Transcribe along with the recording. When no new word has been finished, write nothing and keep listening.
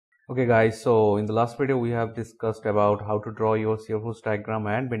Okay guys, so in the last video we have discussed about how to draw your shear force diagram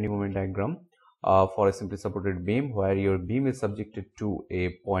and bending moment diagram for a simply supported beam where your beam is subjected to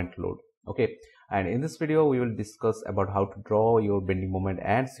a point load. Okay, and in this video we will discuss about how to draw your bending moment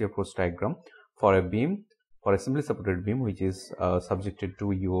and shear force diagram for a beam, for a simply supported beam which is subjected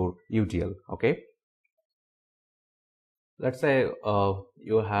to your UDL. Okay, let's say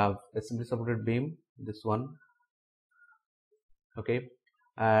you have a simply supported beam, this one. Okay,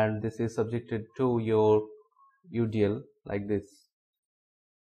 and this is subjected to your UDL like this,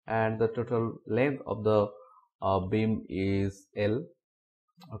 and the total length of the beam is L.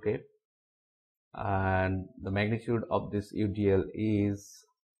 Okay, and the magnitude of this UDL is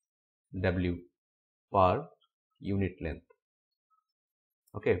W per unit length.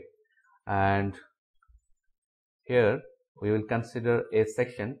 Okay, and here we will consider a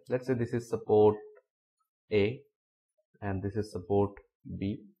section. Let's say this is support A and this is support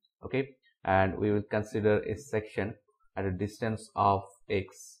B. Okay, and we will consider a section at a distance of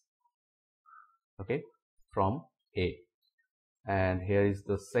x, okay, from A, and here is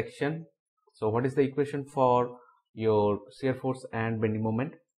the section. So what is the equation for your shear force and bending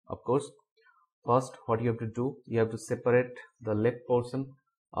moment? Of course, first what you have to do, you have to separate the left portion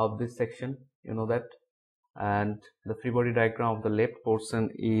of this section, you know that, and the free body diagram of the left portion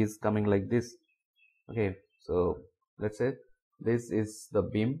is coming like this. Okay, so let's say this is the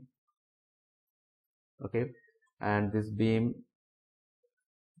beam. Okay, and this beam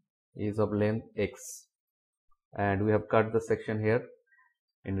is of length x, and we have cut the section here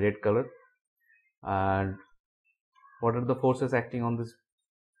in red color. And what are the forces acting on this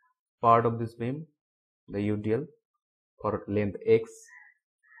part of this beam? The UDL for length x.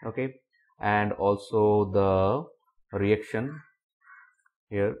 Okay, and also the reaction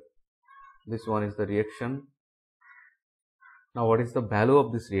here, this one is the reaction. Now what is the value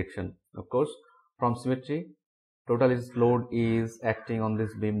of this reaction? Of course, from symmetry, total load is acting on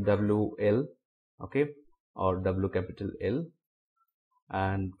this beam WL, okay, or W capital L,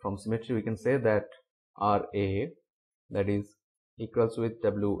 and from symmetry we can say that RA, that is equals with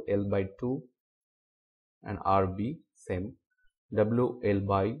WL by 2, and RB same, WL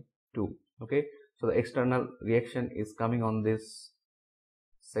by 2. Okay, so the external reaction is coming on this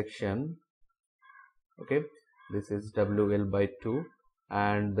section. Okay, this is WL by 2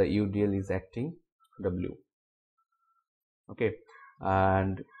 and the UDL is acting W. Okay,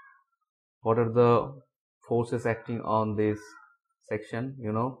 and what are the forces acting on this section?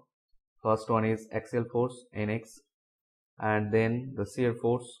 You know, first one is axial force NX, and then the shear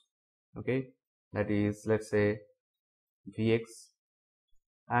force, okay, that is, let's say, Vx,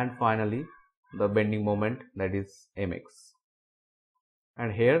 and finally the bending moment, that is Mx.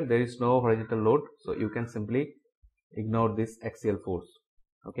 And here there is no horizontal load, so you can simply ignore this axial force.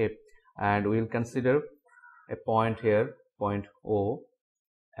 Okay, and we will consider a point here, point O.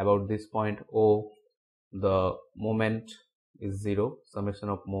 About this point O, the moment is 0, summation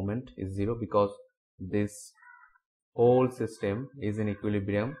of moment is 0, because this whole system is in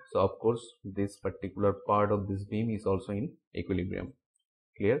equilibrium. So of course this particular part of this beam is also in equilibrium.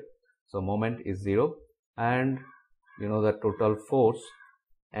 Clear? So moment is 0, and you know the total force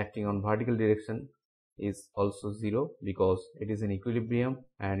acting on vertical direction is also 0, because it is in equilibrium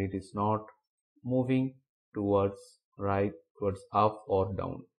and it is not moving towards right, towards up or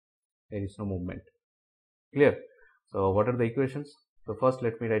down. There is no movement. Clear? So what are the equations? So first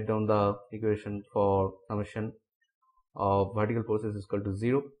let me write down the equation for summation of vertical forces is equal to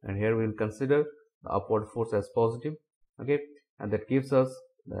 0, and here we will consider the upward force as positive. Okay, and that gives us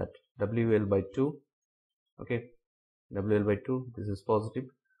that WL by 2. Okay, WL by 2, this is positive,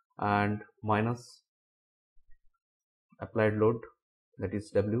 and minus applied load, that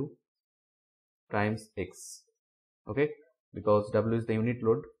is W times X. Okay, because W is the unit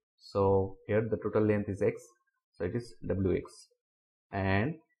load, so here the total length is X, so it is Wx,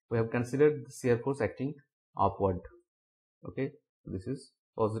 and we have considered the shear force acting upward. Okay, this is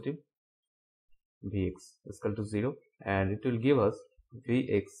positive, Vx is equal to 0, and it will give us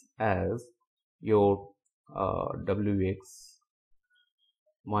Vx as your Wx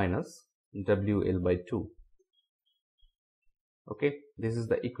minus WL by 2. Okay, this is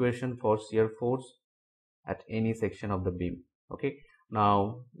the equation for shear force at any section of the beam. Okay,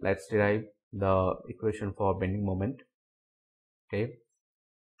 now let's derive the equation for bending moment. Okay,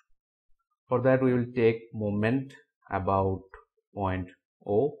 for that we will take moment about point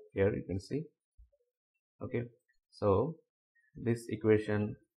O. Here you can see. Okay, so this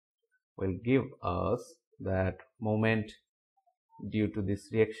equation will give us that moment due to this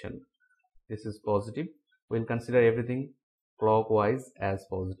reaction, this is positive. We'll consider everything clockwise as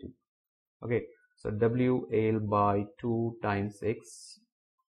positive. Okay, so WL by 2 times X,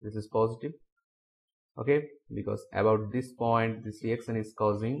 this is positive. Okay, because about this point this reaction is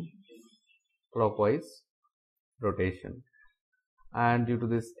causing clockwise rotation, and due to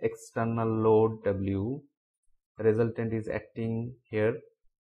this external load W, the resultant is acting here,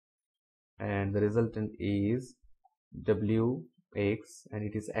 and the resultant is Wx, and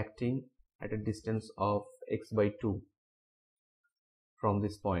it is acting at a distance of X by 2 from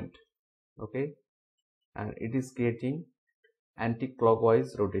this point. Okay, and it is creating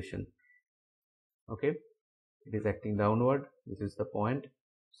anti-clockwise rotation. Okay, it is acting downward, this is the point,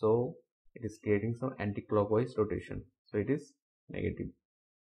 so it is creating some anti-clockwise rotation, so it is negative.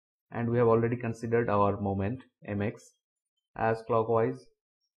 And we have already considered our moment mx as clockwise,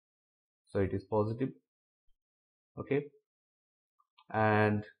 so it is positive. Okay,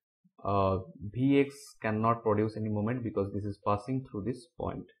 and Vx cannot produce any moment because this is passing through this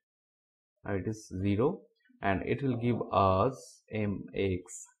point. Now it is 0, and it will give us mx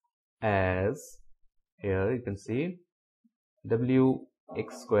as, here you can see,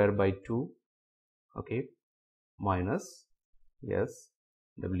 Wx square by 2, okay, minus, yes,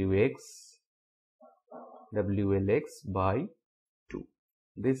 Wx Wlx by 2.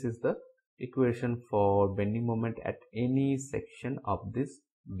 This is the equation for bending moment at any section of this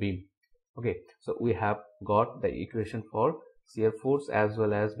beam. Okay, so we have got the equation for shear force as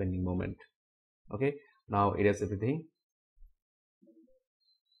well as bending moment. Okay, now it is everything.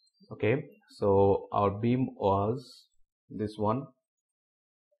 Okay, so our beam was this one.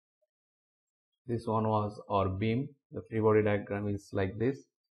 This one was our beam. The free body diagram is like this,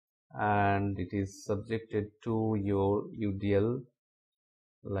 and it is subjected to your UDL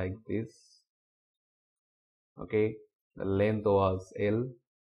like this. Okay, the length was L,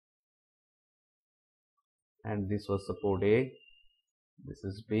 and this was support A, this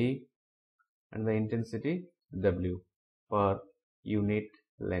is B, and the intensity W per unit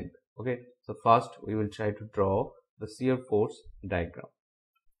length. Okay, so first we will try to draw the shear force diagram.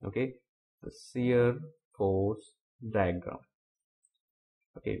 Okay, the shear force diagram.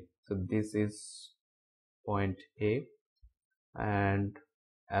 Okay, so this is point A, and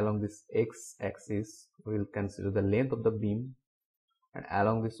along this X axis we will consider the length of the beam, and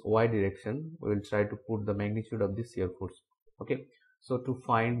along this Y direction we will try to put the magnitude of the shear force. Okay, so to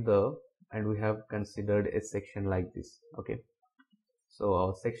find the, and we have considered a section like this. Okay, so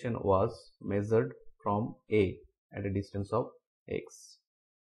our section was measured from A at a distance of X.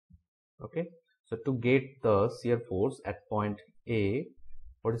 Okay, so to get the shear force at point A,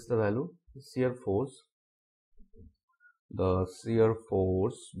 what is the value? The shear force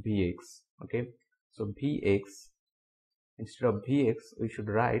Vx. Okay, so Vx, instead of Vx we should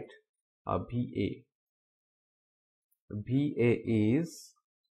write Va. Va is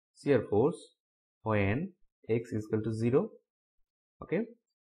shear force when x is equal to 0. Okay,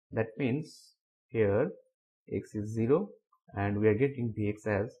 that means here x is 0, and we are getting Vx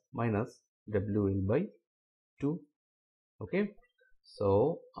as minus Wl by 2. Okay,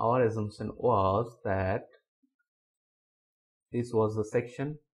 so our assumption was that this was the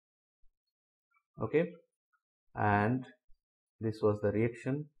section, okay, and this was the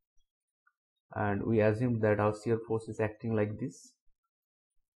reaction, and we assumed that our shear force is acting like this.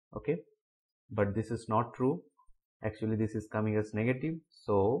 Okay, but this is not true. Actually this is coming as negative,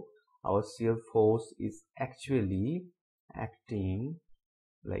 so our shear force is actually acting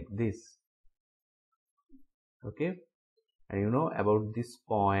like this. Okay, and you know, about this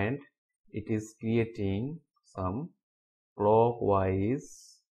point it is creating some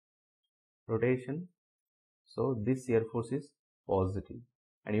clockwise rotation, so this shear force is positive.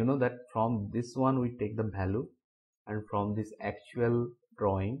 And you know that from this one we take the value, and from this actual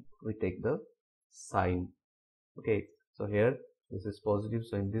drawing we take the sign. Okay, so here this is positive,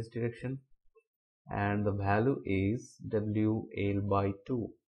 so in this direction, and the value is WL by 2.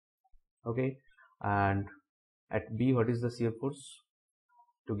 Okay, and at B, what is the shear force?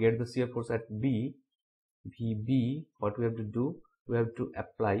 To get the shear force at B, VB, what we have to do? We have to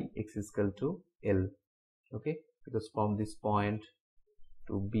apply x is equal to L. Okay, because from this point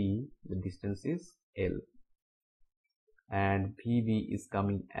to B the distance is L, and VB is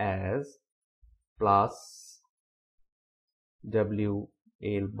coming as plus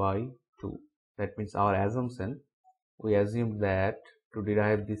WL by 2. That means our assumption, we assumed that to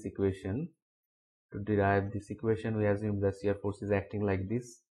derive this equation, we assumed that shear force is acting like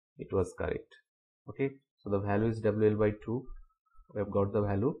this. It was correct. Okay, so the value is WL by 2. We have got the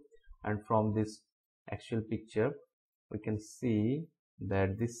value, and from this actual picture we can see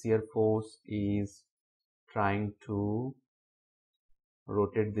that this shear force is trying to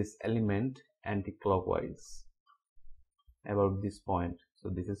rotate this element anti-clockwise about this point. So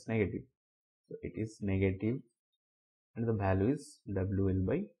this is negative. So it is negative and the value is WL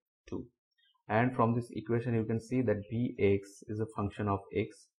by 2. And from this equation you can see that Bx is a function of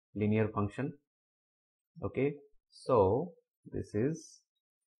x, linear function. Okay, so this is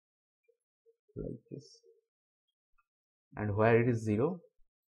like this, and where it is 0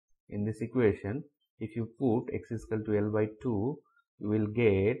 in this equation, if you put x is equal to L by 2, you will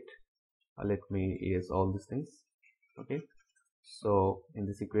get let me erase all these things. Okay, so in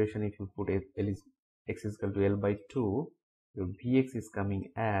this equation if you put x is equal to L by 2, your Bx is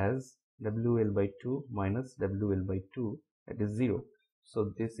coming as WL by 2 minus WL by 2, that is 0.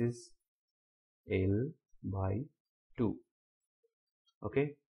 So this is L by 2.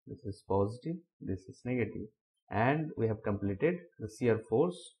 Okay, this is positive, this is negative, and we have completed the shear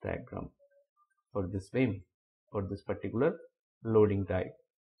force diagram for this beam, for this particular loading type.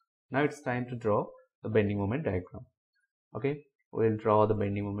 Now it's time to draw the bending moment diagram. Okay, we'll draw the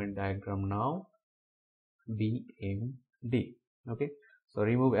bending moment diagram now, BMD. Okay, so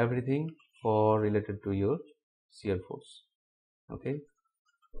remove everything for related to your shear force. Okay,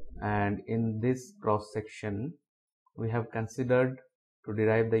 and in this cross section we have considered to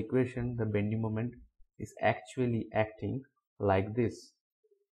derive the equation, the bending moment is actually acting like this,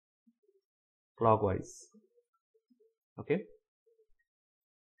 clockwise. Okay,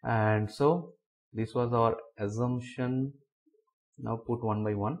 and so this was our assumption. Now put one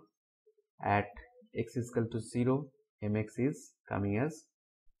by one. At x is equal to 0, mx is coming as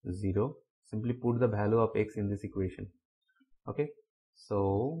 0. Simply put the value of x in this equation. Okay,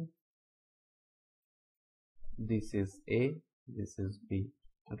 so this is A, this is B.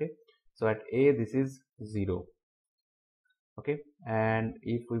 Okay, so at A this is 0. Okay, and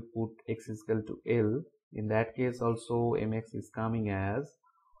if we put x is equal to L, in that case also mx is coming as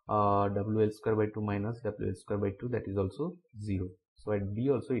WL square by 2 minus WL square by 2, that is also 0. So at B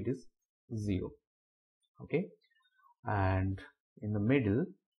also it is 0. Okay, and in the middle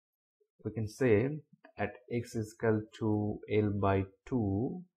we can say at x is equal to L by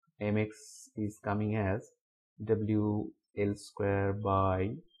 2, mx is coming as WL square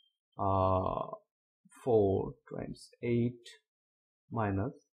by 4 times 8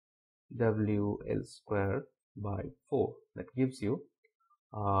 minus WL square by 4, that gives you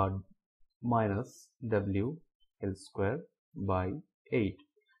minus WL square by 8,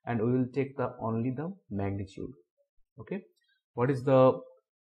 and we will take the only the magnitude. Okay, what is the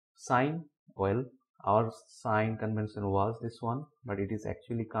sign? Well, our sign convention was this one, but it is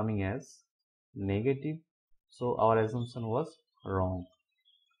actually coming as negative, so our assumption was wrong.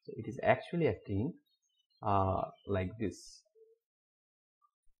 So it is actually acting like this.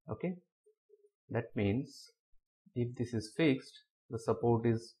 Okay, that means if this is fixed, the support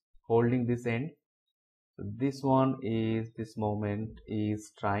is holding this end. So this one is, this moment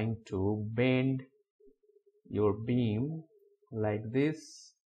is trying to bend your beam like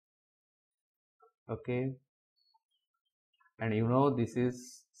this. Okay, and you know this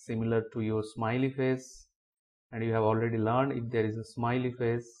is similar to your smiley face, and you have already learned if there is a smiley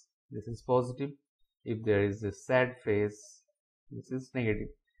face, this is positive. If there is a sad face, this is negative.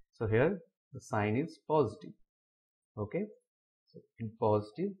 So here the sign is positive. Okay, so in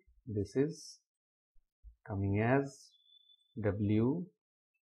positive this is coming as WL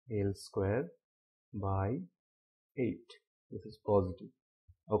square by 8. This is positive.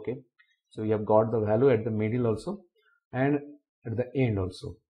 Okay, so we have got the value at the middle also and at the end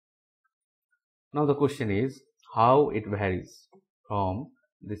also. Now the question is how it varies from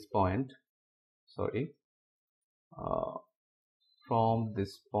this point, from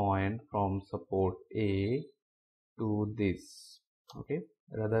this point, from support A to this. Okay,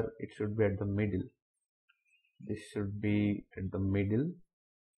 rather it should be at the middle. This should be at the middle.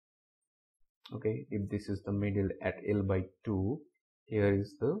 Okay, if this is the middle at L by 2, here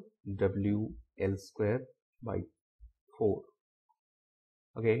is the WL square by 4.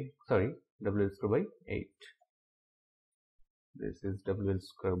 Okay, sorry, WL square by 8. This is WL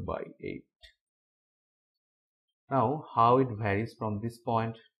square by 8. Now how it varies from this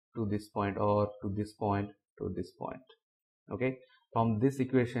point to this point, or to this point to this point. Okay, from this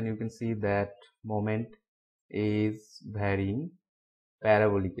equation you can see that moment is varying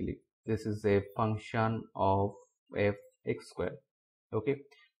parabolically. This is a function of fx square. Okay,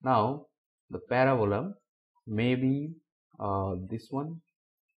 now the parabola may be this one.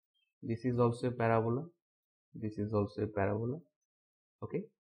 This is also a parabola. This is also a parabola. Okay,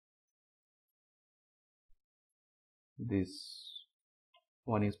 this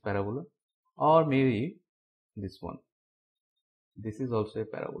one is parabola, or maybe this one. This is also a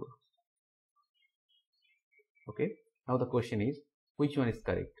parabola. Okay, now the question is, which one is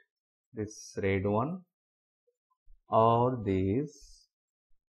correct? This red one or this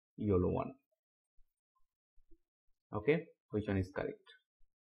yellow one? Okay, which one is correct?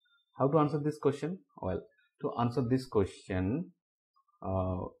 How to answer this question? Well, to answer this question,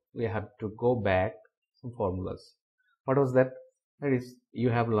 we have to go back some formulas. What was that? That is, you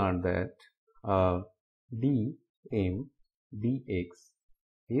have learned that dm dx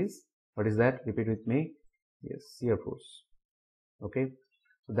is, what is that? Repeat with me. Yes, shear force. Okay,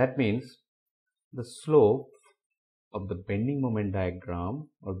 so that means the slope of the bending moment diagram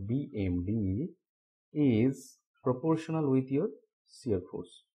or BMD is proportional with your shear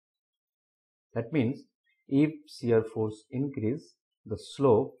force. That means if shear force increase, the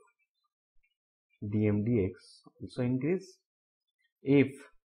slope dmdx also increase. If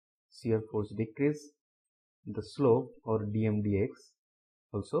shear force decrease, the slope or dmdx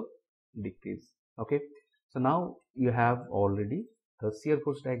also decrease. Okay, so now you have already the shear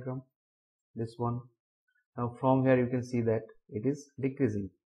force diagram, this one. Now from here you can see that it is decreasing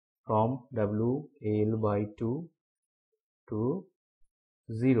from WL by 2 to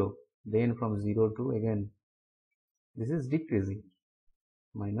 0, then from 0 to again this is decreasing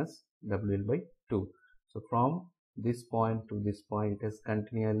minus WL by 2. So from this point to this point it has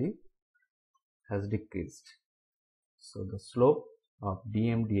continually decreased. So the slope of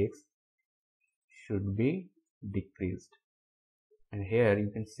dmdx should be decreased. And here you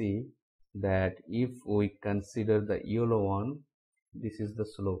can see that if we consider the yellow one, this is the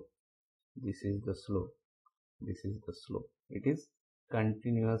slope, this is the slope, this is the slope. It is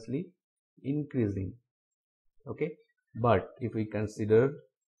continuously increasing. Okay, but if we consider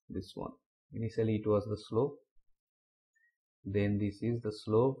this one, initially it was the slope, then this is the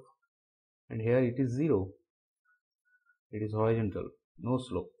slope, and here it is 0. It is horizontal, no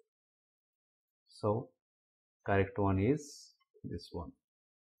slope. So correct one is this one.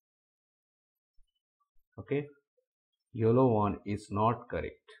 Okay, yellow one is not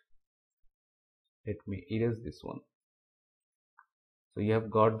correct. Let me erase this one. So you have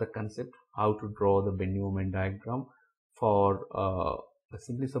got the concept how to draw the bending moment diagram for a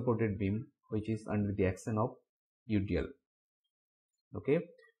simply supported beam which is under the action of UDL. Okay,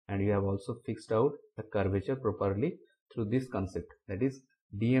 and you have also fixed out the curvature properly through this concept, that is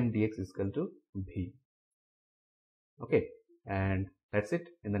dm dx is equal to v. Okay, and that's it.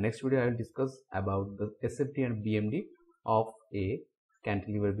 In the next video I will discuss about the SFD and BMD of a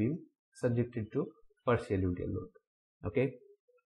cantilever beam subjected to partial UDL load. Okay,